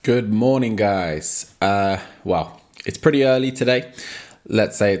Good morning, guys. It's pretty early today.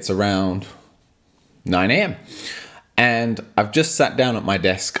 Let's say it's around 9 a.m. And I've just sat down at my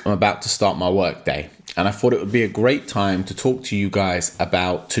desk. I'm about to start my work day. And I thought it would be a great time to talk to you guys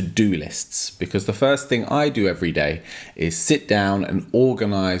about to-do lists. Because the first thing I do every day is sit down and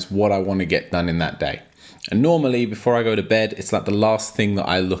organize what I want to get done in that day. And normally, before I go to bed, it's like the last thing that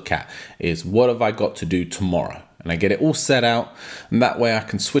I look at is what have I got to do tomorrow? And I get it all set out, and that way I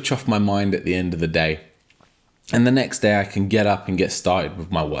can switch off my mind at the end of the day. And the next day I can get up and get started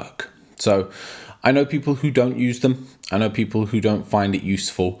with my work. So I know people who don't use them. I know people who don't find it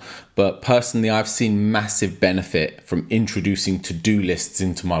useful. But personally, I've seen massive benefit from introducing to-do lists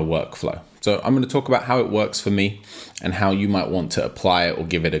into my workflow. So I'm going to talk about how it works for me and how you might want to apply it or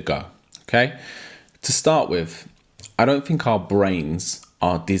give it a go. Okay? To start with, I don't think our brains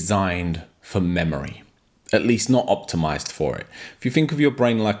are designed for memory. At least not optimized for it. If you think of your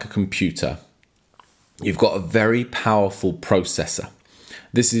brain like a computer, you've got a very powerful processor.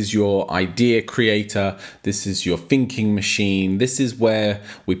 This is your idea creator. This is your thinking machine. This is where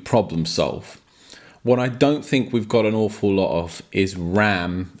we problem solve. What I don't think we've got an awful lot of is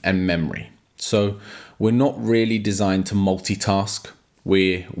RAM and memory. So we're not really designed to multitask.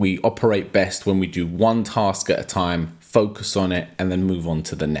 We operate best when we do one task at a time, focus on it, and then move on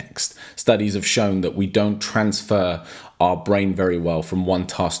to the next. Studies have shown that we don't transfer our brain very well from one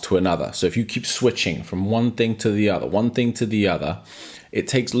task to another. So if you keep switching from one thing to the other, it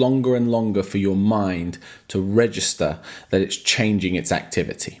takes longer and longer for your mind to register that it's changing its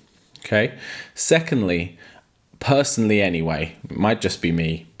activity. Okay? Secondly, personally anyway, it might just be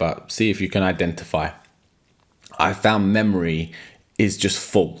me, but see if you can identify. I found memory is just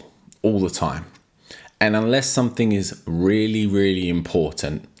full all the time. And unless something is really, really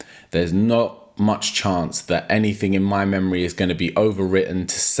important, there's not much chance that anything in my memory is going to be overwritten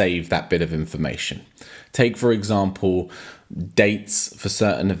to save that bit of information. Take, for example, dates for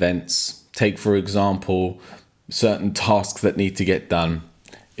certain events. Take, for example, certain tasks that need to get done.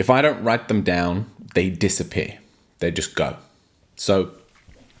 If I don't write them down, they disappear. They just go. So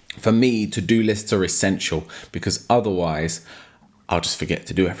for me, to-do lists are essential because otherwise I'll just forget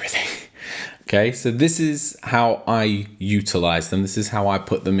to do everything. Okay, so this is how I utilize them. This is how I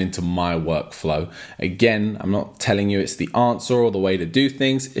put them into my workflow. Again, I'm not telling you it's the answer or the way to do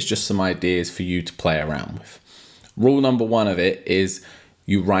things. It's just some ideas for you to play around with. Rule number one of it is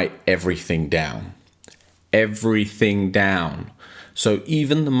you write everything down. Everything down. So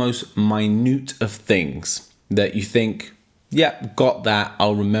even the most minute of things that you think, yeah, got that,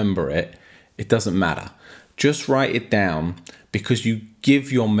 I'll remember it. It doesn't matter. Just write it down because you give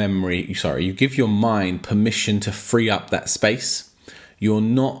your mind permission to free up that space. You're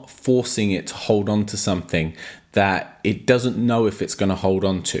not forcing it to hold on to something that it doesn't know if it's going to hold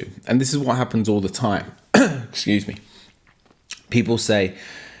on to. And this is what happens all the time. Excuse me. People say,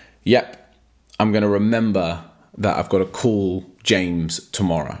 yep, I'm going to remember that I've got to call James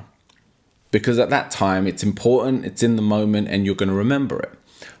tomorrow. Because at that time, it's important, it's in the moment, and you're going to remember it.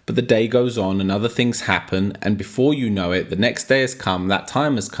 But the day goes on and other things happen, and before you know it, the next day has come, that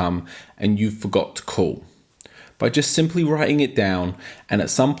time has come, and you forgot to call. By just simply writing it down, and at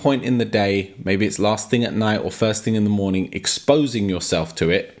some point in the day, maybe it's last thing at night or first thing in the morning, exposing yourself to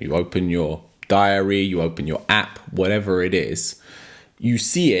it, you open your diary, you open your app, whatever it is, you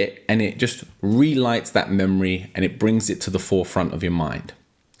see it, and it just relights that memory, and it brings it to the forefront of your mind.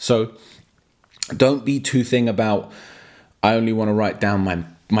 So don't be too thing about, I only want to write down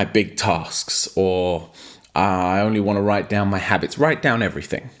my big tasks, or I only want to write down my habits. Write down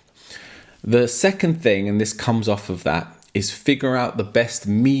everything. The second thing, and this comes off of that, is figure out the best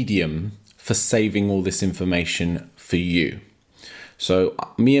medium for saving all this information for you. So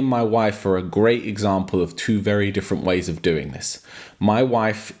me and my wife are a great example of two very different ways of doing this. My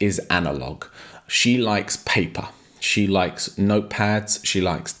wife is analog. She likes paper. She likes notepads, she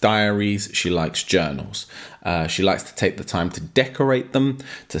likes diaries, she likes journals. She likes to take the time to decorate them,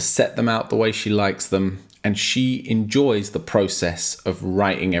 to set them out the way she likes them, and she enjoys the process of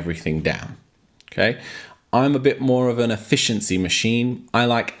writing everything down. Okay? I'm a bit more of an efficiency machine. I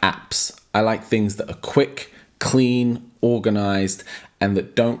like apps. I like things that are quick, clean, organized, and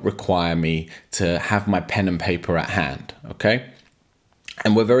that don't require me to have my pen and paper at hand. Okay?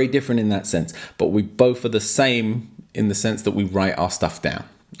 And we're very different in that sense, but we both are the same in the sense that we write our stuff down.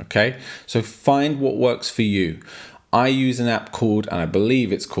 Okay, so find what works for you. I use an app called, and I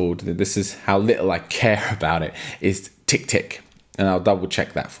believe it's called, this is how little I care about it, is TickTick. and I'll double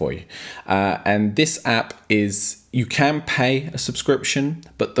check that for you. And this app is, you can pay a subscription,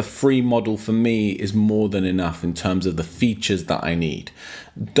 but the free model for me is more than enough in terms of the features that I need.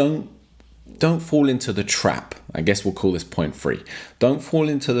 Don't fall into the trap. I guess we'll call this point 3. Don't fall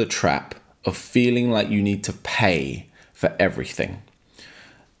into the trap of feeling like you need to pay for everything.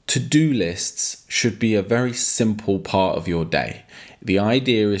 To-do lists should be a very simple part of your day. The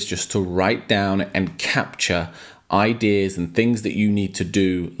idea is just to write down and capture ideas and things that you need to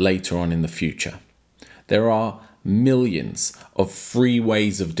do later on in the future. There are millions of free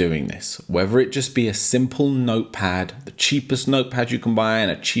ways of doing this, whether it just be a simple notepad, the cheapest notepad you can buy,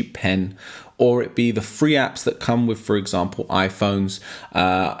 and a cheap pen, or it be the free apps that come with, for example, iPhones.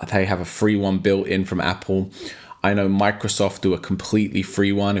 They have a free one built in from Apple. I know Microsoft do a completely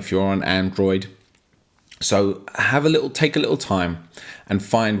free one if you're on Android. So take a little time and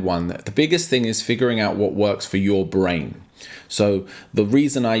find one. The biggest thing is figuring out what works for your brain. So the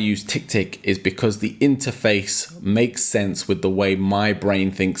reason I use TickTick is because the interface makes sense with the way my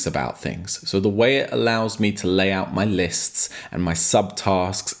brain thinks about things. So the way it allows me to lay out my lists and my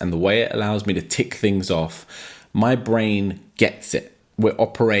subtasks, and the way it allows me to tick things off, my brain gets it. We're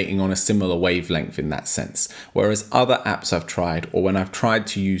operating on a similar wavelength in that sense. Whereas other apps I've tried, or when I've tried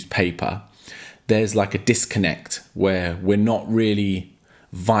to use paper, there's like a disconnect where we're not really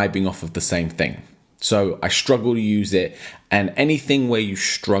vibing off of the same thing. So I struggle to use it, and anything where you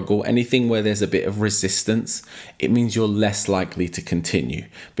struggle, anything where there's a bit of resistance, it means you're less likely to continue,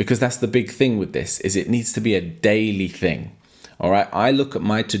 because that's the big thing with this, is it needs to be a daily thing. All right. I look at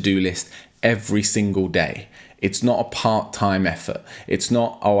my to-do list every single day. It's not a part-time effort. It's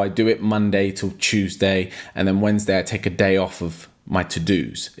not, I do it Monday till Tuesday, and then Wednesday I take a day off of my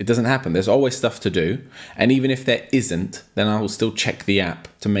to-dos. It doesn't happen. There's always stuff to do. And even if there isn't, then I will still check the app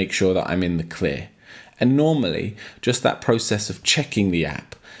to make sure that I'm in the clear. And normally, just that process of checking the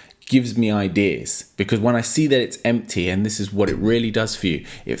app gives me ideas, because when I see that it's empty, and this is what it really does for you,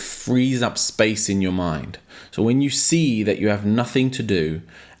 it frees up space in your mind. So when you see that you have nothing to do,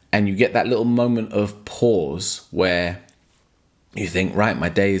 and you get that little moment of pause where you think, right, my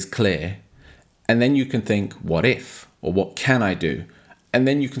day is clear. And then you can think, what if? Or what can I do? And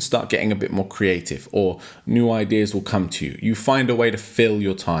then you can start getting a bit more creative, or new ideas will come to you. You find a way to fill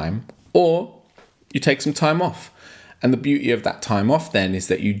your time, or you take some time off. And the beauty of that time off then is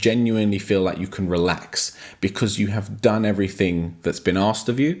that you genuinely feel like you can relax, because you have done everything that's been asked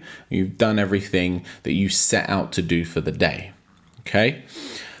of you. You've done everything that you set out to do for the day. Okay?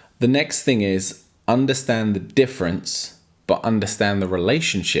 The next thing is understand the difference, but understand the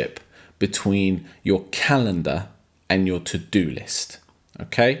relationship between your calendar and your to-do list.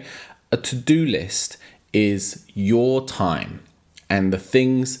 Okay? A to-do list is your time and the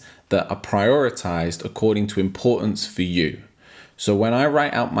things that are prioritized according to importance for you. So when I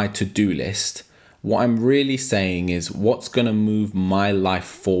write out my to-do list, what I'm really saying is what's going to move my life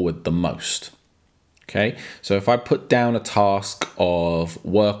forward the most. Okay, so if I put down a task of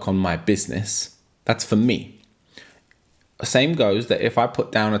work on my business, that's for me. Same goes that if I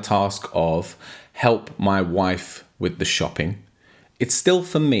put down a task of help my wife with the shopping, it's still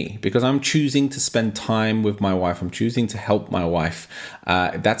for me, because I'm choosing to spend time with my wife. I'm choosing to help my wife.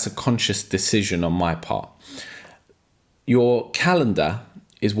 That's a conscious decision on my part. Your calendar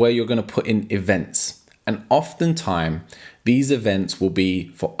is where you're going to put in events. And oftentimes, these events will be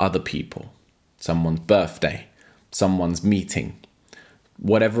for other people. Someone's birthday, someone's meeting,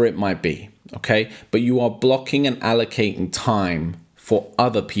 whatever it might be, okay? But you are blocking and allocating time for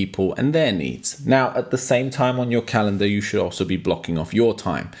other people and their needs. Now, at the same time on your calendar, you should also be blocking off your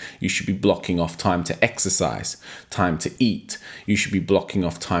time. You should be blocking off time to exercise, time to eat. You should be blocking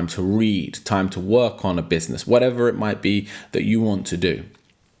off time to read, time to work on a business, whatever it might be that you want to do.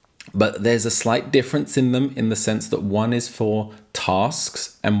 But there's a slight difference in them, in the sense that one is for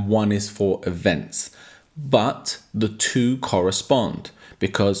tasks and one is for events. But the two correspond,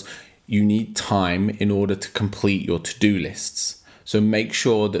 because you need time in order to complete your to-do lists. So make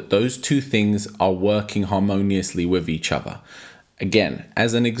sure that those two things are working harmoniously with each other. Again,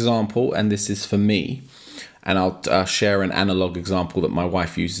 as an example, and this is for me, and I'll share an analog example that my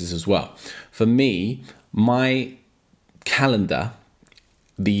wife uses as well. For me, my calendar,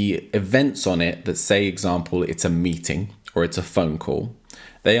 the events on it that say, example, it's a meeting or it's a phone call,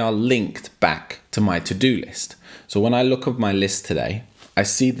 they are linked back to my to-do list. So when I look at my list today, I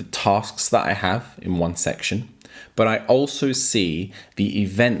see the tasks that I have in one section, but I also see the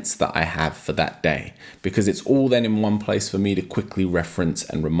events that I have for that day, because it's all then in one place for me to quickly reference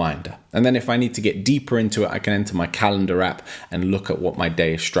and reminder. And then if I need to get deeper into it, I can enter my calendar app and look at what my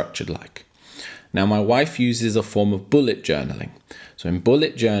day is structured like. Now, my wife uses a form of bullet journaling. So in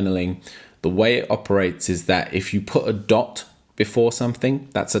bullet journaling, the way it operates is that if you put a dot before something,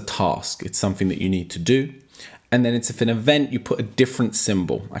 that's a task. It's something that you need to do. And then if an event, you put a different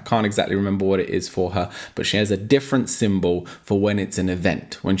symbol. I can't exactly remember what it is for her, but she has a different symbol for when it's an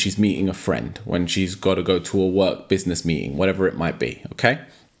event, when she's meeting a friend, when she's got to go to a work business meeting, whatever it might be, okay?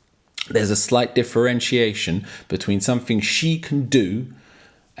 There's a slight differentiation between something she can do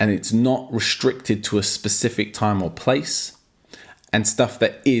and it's not restricted to a specific time or place, and stuff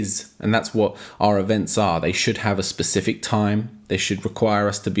that is, and that's what our events are. They should have a specific time. They should require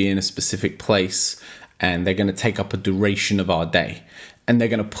us to be in a specific place, and they're going to take up a duration of our day, and they're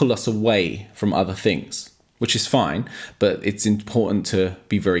going to pull us away from other things, which is fine, but it's important to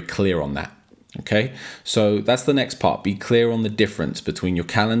be very clear on that. Okay, so that's the next part. Be clear on the difference between your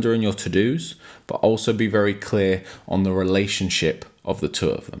calendar and your to-dos, but also be very clear on the relationship of the two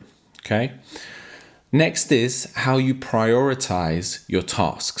of them. Okay. Next is how you prioritize your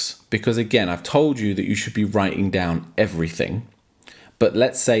tasks. Because again, I've told you that you should be writing down everything. But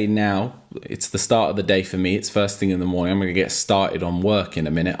let's say now it's the start of the day for me. It's first thing in the morning. I'm going to get started on work in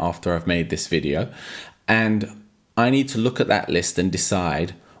a minute after I've made this video. And I need to look at that list and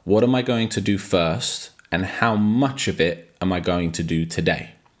decide, what am I going to do first and how much of it am I going to do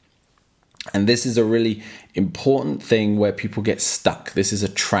today? And this is a really important thing where people get stuck. This is a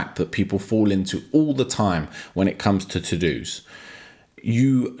trap that people fall into all the time when it comes to to-dos.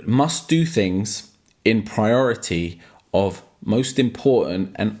 You must do things in priority of most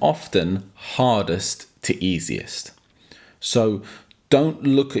important and often hardest to easiest. So don't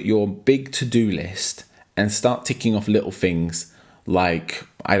look at your big to-do list and start ticking off little things like,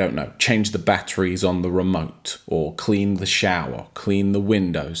 I don't know, change the batteries on the remote, or clean the shower, clean the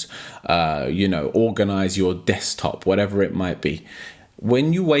windows, organize your desktop, whatever it might be.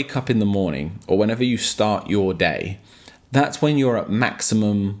 When you wake up in the morning or whenever you start your day, that's when you're at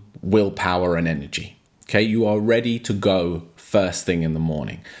maximum willpower and energy. Okay, you are ready to go first thing in the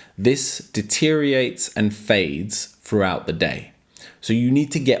morning. This deteriorates and fades throughout the day. So you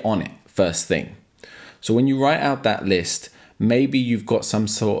need to get on it first thing. So when you write out that list, maybe you've got some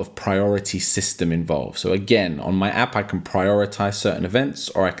sort of priority system involved. So again, on my app, I can prioritize certain events,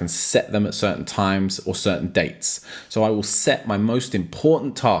 or I can set them at certain times or certain dates. So I will set my most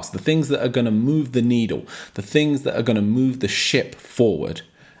important tasks, the things that are going to move the needle, the things that are going to move the ship forward,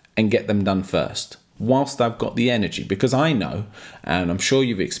 and get them done first, whilst I've got the energy. Because I know, and I'm sure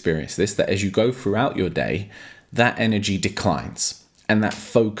you've experienced this, that as you go throughout your day, that energy declines. And that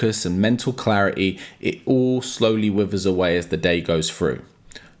focus and mental clarity, it all slowly withers away as the day goes through.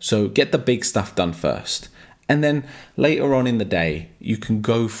 So get the big stuff done first. And then later on in the day, you can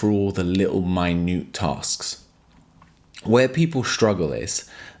go through all the little minute tasks. Where people struggle is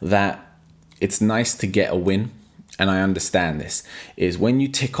that it's nice to get a win, and I understand this, is when you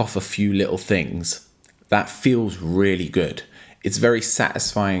tick off a few little things, that feels really good. It's very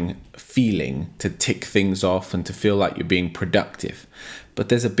satisfying feeling to tick things off and to feel like you're being productive. But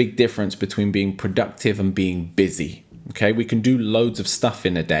there's a big difference between being productive and being busy. Okay, we can do loads of stuff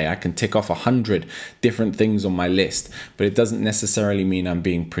in a day. I can tick off 100 different things on my list, but it doesn't necessarily mean I'm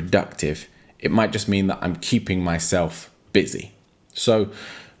being productive. It might just mean that I'm keeping myself busy. So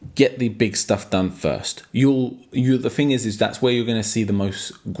get the big stuff done first. The thing is that's where you're going to see the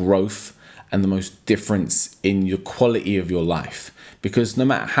most growth and the most difference in your quality of your life. Because no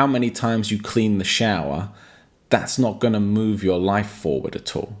matter how many times you clean the shower, that's not going to move your life forward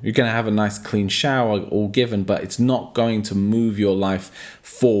at all. You're going to have a nice clean shower all given, but it's not going to move your life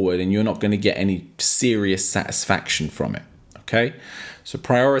forward, and you're not going to get any serious satisfaction from it. Okay? So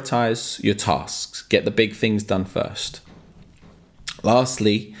prioritize your tasks. Get the big things done first.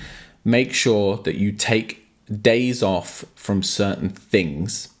 Lastly, make sure that you take days off from certain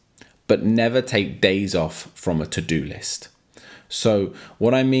things, but never take days off from a to-do list. So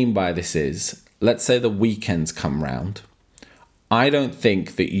what I mean by this is, let's say the weekends come round. I don't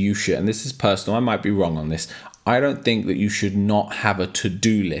think that you should, and this is personal, I might be wrong on this, I don't think that you should not have a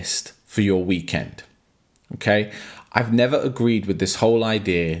to-do list for your weekend. Okay? I've never agreed with this whole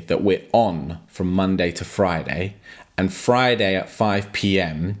idea that we're on from Monday to Friday, and Friday at 5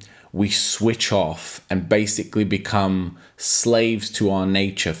 p.m. we switch off and basically become slaves to our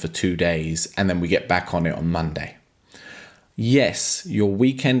nature for 2 days, and then we get back on it on Monday. Yes, your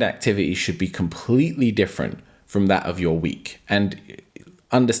weekend activity should be completely different from that of your week. And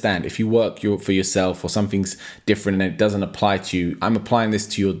understand, if you work for yourself or something's different and it doesn't apply to you, I'm applying this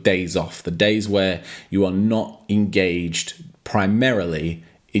to your days off, the days where you are not engaged primarily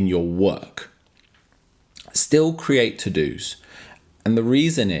in your work. Still create to-dos. And the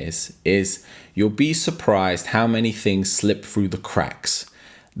reason is you'll be surprised how many things slip through the cracks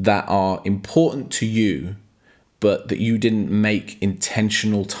that are important to you, but that you didn't make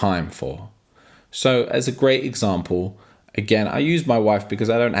intentional time for. So as a great example, again, I use my wife because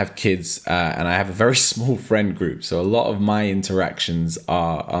I don't have kids and I have a very small friend group. So a lot of my interactions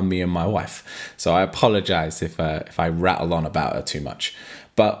are me and my wife. So I apologize if I rattle on about her too much.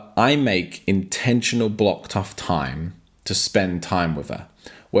 But I make intentional blocked off time to spend time with her,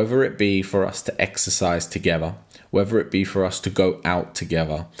 whether it be for us to exercise together, whether it be for us to go out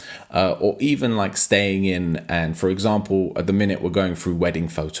together, or even like staying in. And for example, at the minute we're going through wedding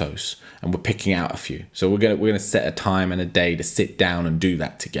photos and we're picking out a few. So we're gonna set a time and a day to sit down and do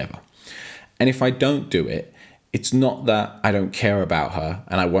that together. And if I don't do it, it's not that I don't care about her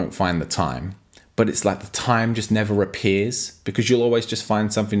and I won't find the time, but it's like the time just never appears because you'll always just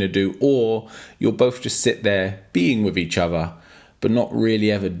find something to do, or you'll both just sit there being with each other, but not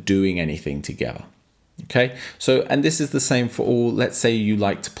really ever doing anything together. Okay, so, and this is the same for all, let's say you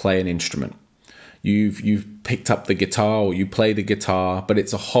like to play an instrument. You've picked up the guitar or you play the guitar, but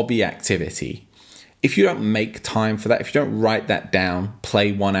it's a hobby activity. If you don't make time for that, if you don't write that down,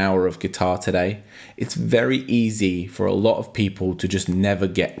 play 1 hour of guitar today, it's very easy for a lot of people to just never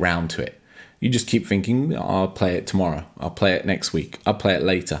get round to it. You just keep thinking, I'll play it tomorrow, I'll play it next week, I'll play it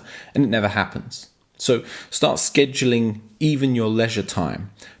later, and it never happens. So start scheduling even your leisure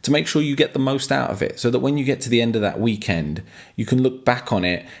time to make sure you get the most out of it, so that when you get to the end of that weekend, you can look back on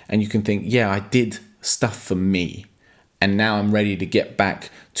it and you can think, yeah, I did stuff for me. And now I'm ready to get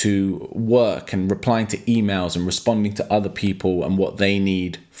back to work and replying to emails and responding to other people and what they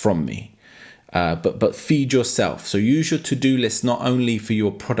need from me. But feed yourself. So use your to-do list not only for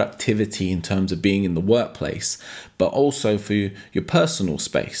your productivity in terms of being in the workplace, but also for your personal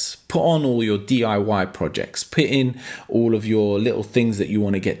space. Put on all your DIY projects. Put in all of your little things that you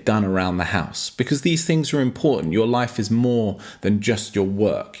want to get done around the house, because these things are important. Your life is more than just your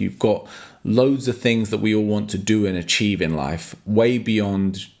work. You've got loads of things that we all want to do and achieve in life, way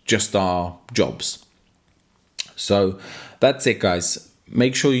beyond just our jobs. So that's it, guys.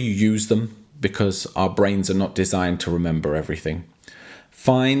 Make sure you use them, because our brains are not designed to remember everything.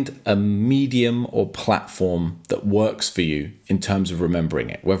 Find a medium or platform that works for you in terms of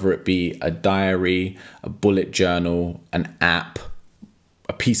remembering it, whether it be a diary, a bullet journal, an app,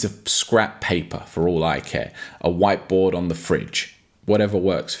 a piece of scrap paper for all I care, a whiteboard on the fridge, whatever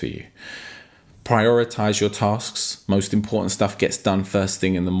works for you. Prioritize your tasks. Most important stuff gets done first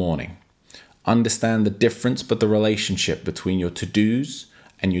thing in the morning. Understand the difference, but the relationship between your to-dos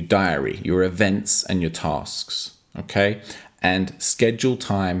and your diary, your events and your tasks, okay? And schedule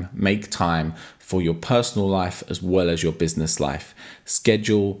time, make time for your personal life as well as your business life.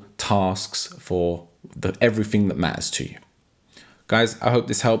 Schedule tasks for everything that matters to you. Guys, I hope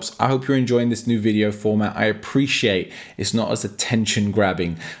this helps. I hope you're enjoying this new video format. I appreciate it's not as attention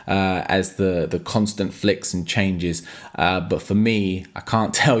grabbing as the constant flicks and changes. But for me, I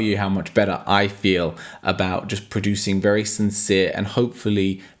can't tell you how much better I feel about just producing very sincere and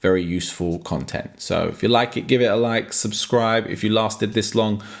hopefully very useful content. So if you like it, give it a like, subscribe. If you lasted this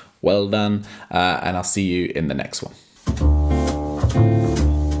long, well done. And I'll see you in the next one.